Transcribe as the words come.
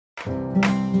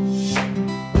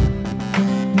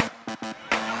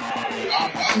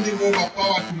over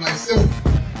power to myself.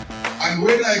 And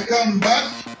when I come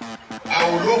back, I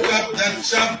will lock up that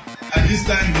chap, and this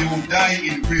time he will die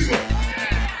in prison.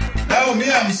 Now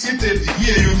me, I'm seated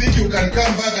here. You think you can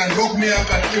come back and lock me up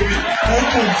and kill me?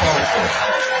 Kutumpa.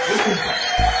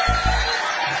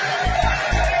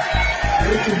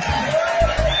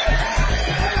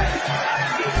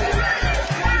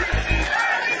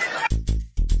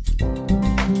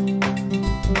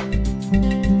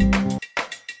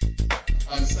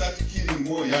 And start killing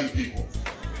more young people.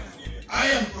 I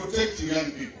am protecting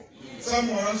young people.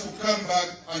 Someone wants to come back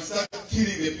and start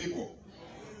killing the people.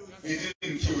 He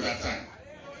didn't kill that time.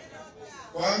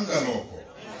 Kwanga loko.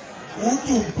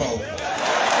 Kutumpa.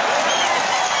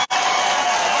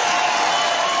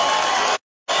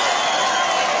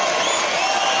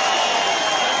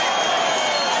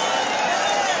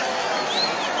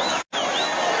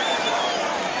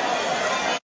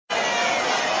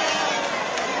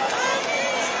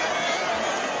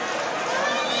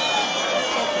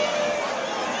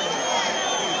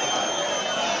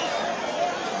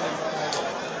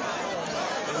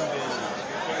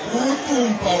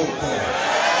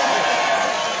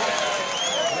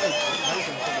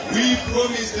 We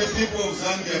promised the people of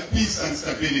Zambia peace and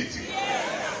stability.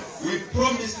 We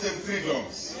promised them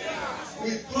freedoms.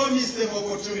 We promised them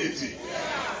opportunity.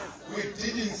 We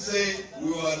didn't say we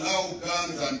will allow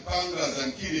guns and pangas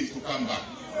and killings to come back.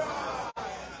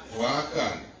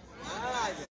 Wakan.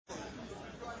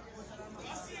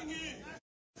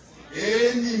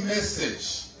 Any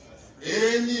message,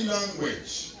 any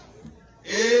language,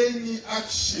 any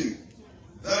action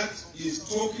that is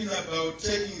talking about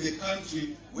taking the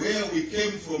country where we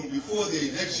came from before the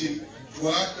election to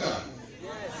Accra.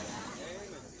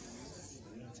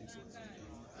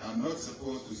 I'm not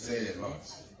supposed to say a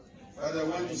lot, but I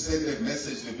want to send a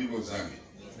message to the people of Zambia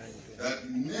that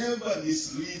never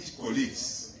mislead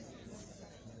colleagues.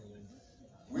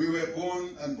 We were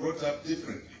born and brought up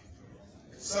differently.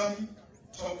 Some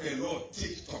talk a lot,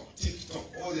 tick-tock,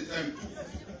 all the time.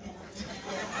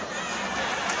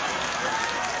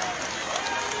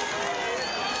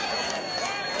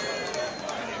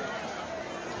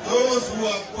 Those who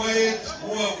are quiet,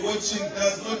 who are watching,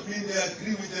 does not mean they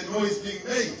agree with the noise being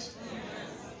made.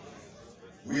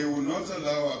 We will not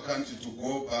allow our country to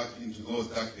go back into those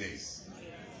dark days.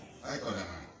 Icon.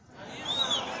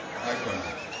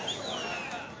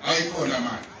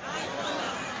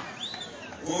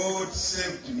 God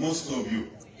saved most of you.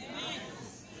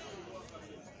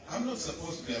 I'm not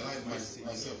supposed to be alive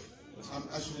myself.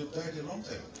 I should have died a long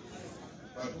time.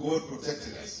 But God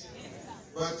protected us.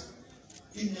 But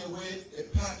in a way, a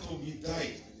part of me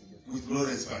died with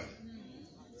Lawrence Band,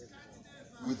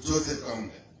 with Joseph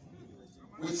Kaunda,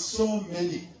 with so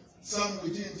many. Some we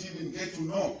didn't even get to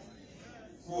know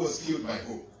who was killed by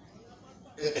who.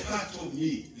 A part of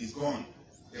me is gone.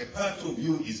 A part of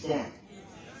you is gone.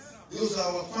 Those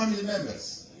are our family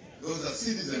members. Those are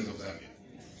citizens of Zambia.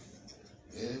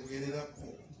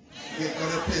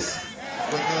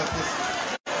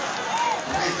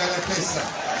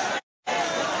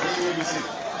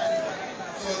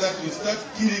 So that we start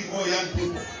killing more young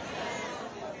people.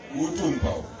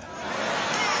 Kutumpa.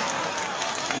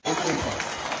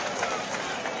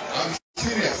 I'm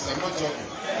serious, I'm not joking.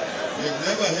 You've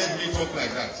never heard me talk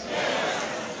like that.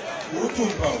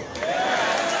 Kutumpa.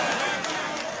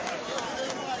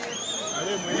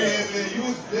 We have a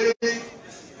youth day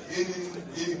in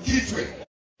Kitwe,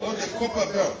 on the Copper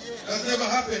Belt. That's never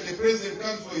happened. The president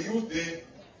comes for a youth day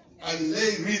and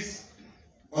lay wreaths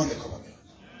on the Copper Belt.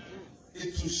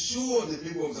 It's to show the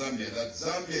people of Zambia that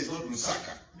Zambia is not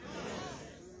Lusaka.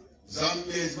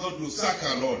 Zambia is not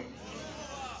Lusaka alone.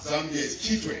 Zambia is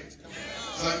Kitwe.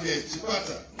 Zambia is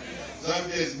Chipata.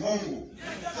 Zambia is Mongu.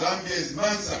 Zambia is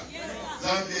Mansa.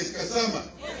 Zambia is Kasama.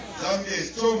 Zambia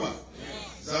is Choma.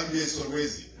 Zambia is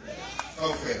Solwezi.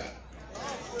 How fair?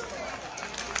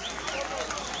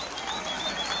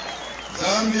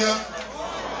 Zambia.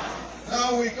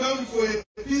 Now we come for a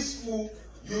peaceful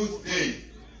youth day.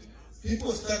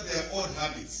 People start their old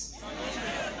habits.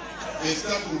 They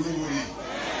start to rule.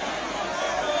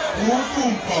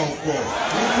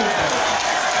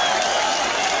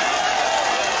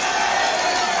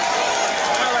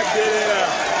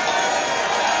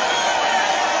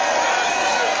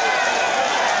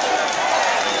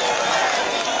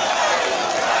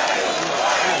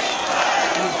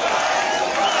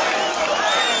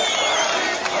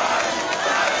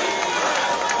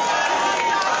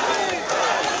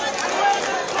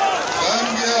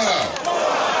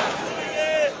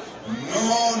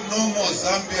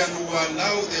 Zambian will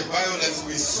allow the violence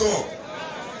we saw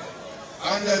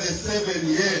under the 7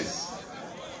 years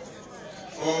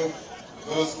of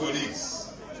those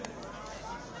colleagues.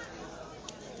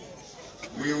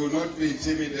 We will not be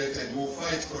intimidated. We will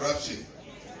fight corruption.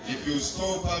 If you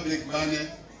store public money,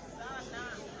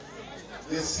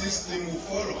 the system will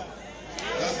follow.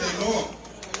 That's the law.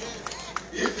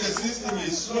 If the system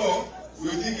is slow, you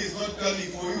think it's not coming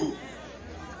for you.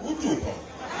 Kutumpa.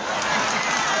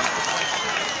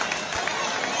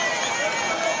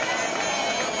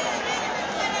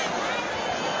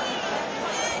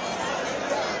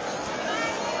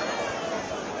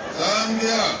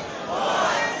 Zambia.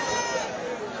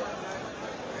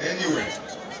 Anyway,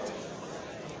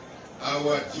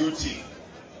 our duty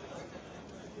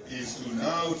is to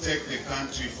now take the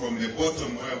country from the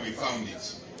bottom where we found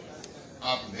it,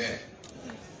 up there.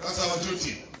 That's our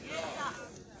duty.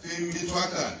 Fimbi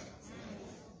twakan.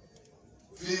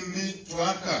 Fimbi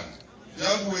twakan.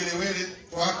 Jabu welewele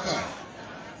twakan.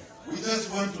 We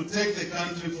just want to take the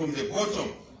country from the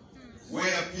bottom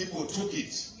where people took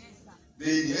it.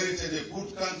 They inherited a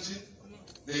good country,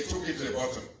 they took it to the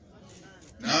bottom.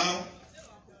 Now,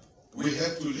 we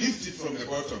have to lift it from the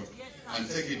bottom and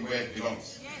take it where it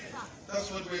belongs. That's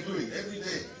what we're doing every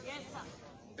day,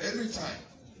 every time.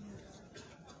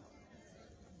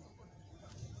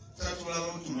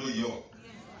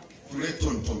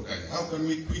 How can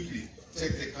we quickly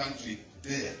take the country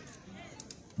there?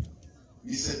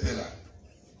 Misepela.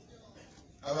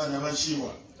 Abana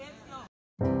bashiwa.